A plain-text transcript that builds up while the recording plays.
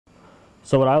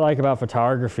So what I like about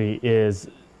photography is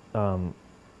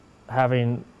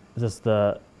having just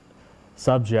the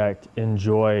subject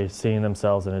enjoy seeing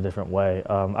themselves in a different way.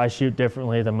 I shoot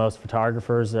differently than most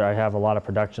photographers. I have a lot of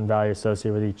production value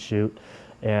associated with each shoot,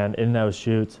 and in those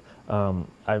shoots I'm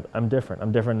different.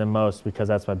 I'm different than most because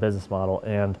that's my business model,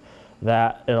 and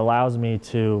that it allows me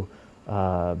to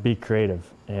be creative,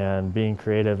 and being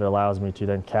creative allows me to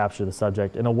then capture the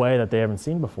subject in a way that they haven't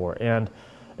seen before. And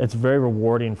it's very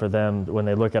rewarding for them when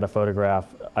they look at a photograph,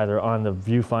 either on the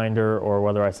viewfinder or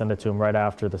whether I send it to them right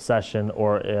after the session,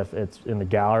 or if it's in the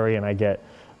gallery and I get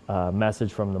a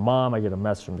message from the mom, I get a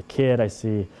message from the kid, I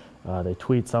see they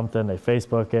tweet something, they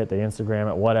Facebook it, they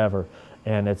Instagram it, whatever,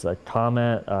 and it's a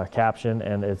comment, caption,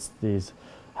 and it's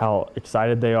how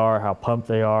excited they are, how pumped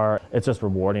they are. It's just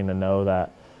rewarding to know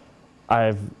that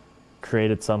I've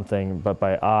created something, but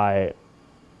by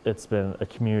it's been a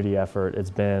community effort, it's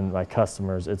been my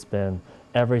customers, it's been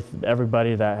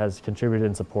everybody that has contributed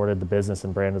and supported the business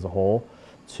and brand as a whole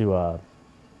to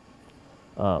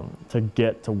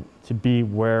get to be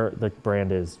where the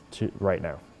brand is right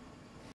now.